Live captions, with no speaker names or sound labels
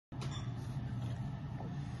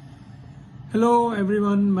Hello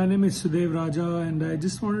everyone, my name is Sudev Raja and I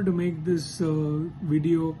just wanted to make this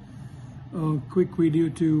quick video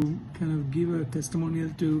to kind of give a testimonial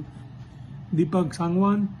to Deepak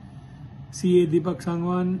Sangwan, CA Deepak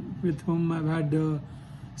Sangwan, with whom I've had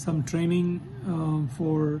some training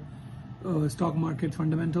for stock market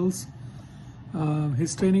fundamentals.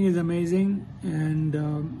 His training is amazing and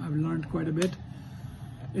I've learned quite a bit.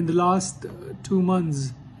 In the last 2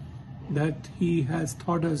 months, that he has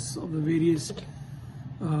taught us of the various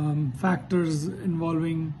factors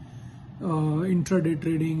involving intraday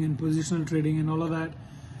trading and positional trading and all of that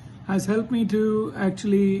has helped me to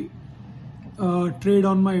actually trade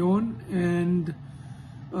on my own. And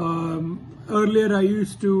earlier I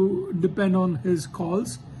used to depend on his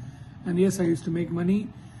calls, and yes, I used to make money,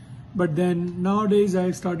 but then nowadays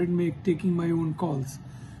I started taking my own calls,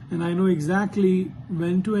 and I know exactly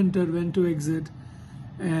when to enter, when to exit,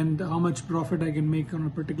 and how much profit I can make on a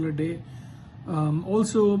particular day.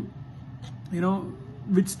 Also,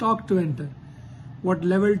 which stock to enter, what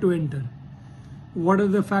level to enter, what are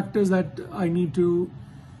the factors that I need to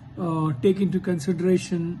take into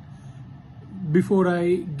consideration before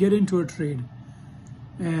I get into a trade,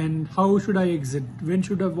 and how should I exit,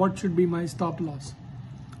 what should be my stop loss,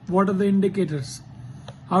 what are the indicators,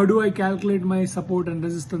 how do I calculate my support and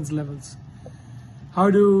resistance levels,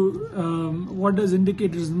 what does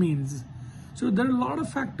indicators means. So there are a lot of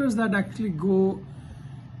factors that actually go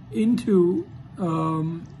into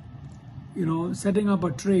setting up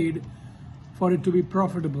a trade for it to be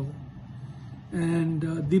profitable, and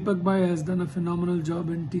Deepak Bhai has done a phenomenal job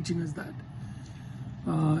in teaching us that.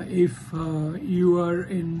 If you are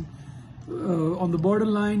on the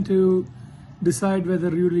borderline to decide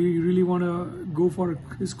whether you really want to go for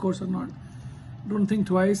his course or not, don't think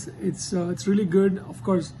twice. It's really good. Of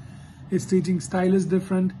course, his teaching style is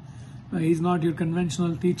different. He's not your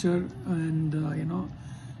conventional teacher, and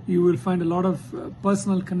you will find a lot of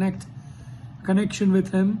personal connection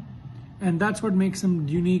with him, and that's what makes him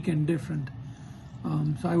unique and different.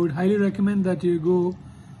 So I would highly recommend that you go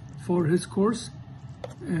for his course,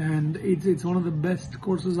 and it's one of the best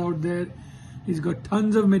courses out there. He's got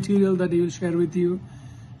tons of material that he will share with you,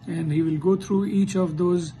 and he will go through each of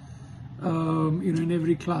those in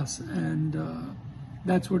every class, and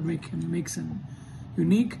that's what makes him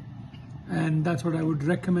unique, and that's what I would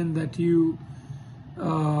recommend that you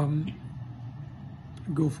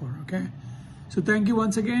go for. Okay, so thank you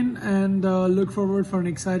once again, and look forward for an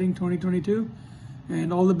exciting 2022,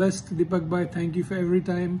 and all the best, Deepak Bhai. Thank you for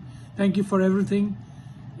thank you for everything,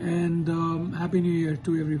 and Happy New Year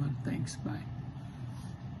to everyone. Thanks. Bye.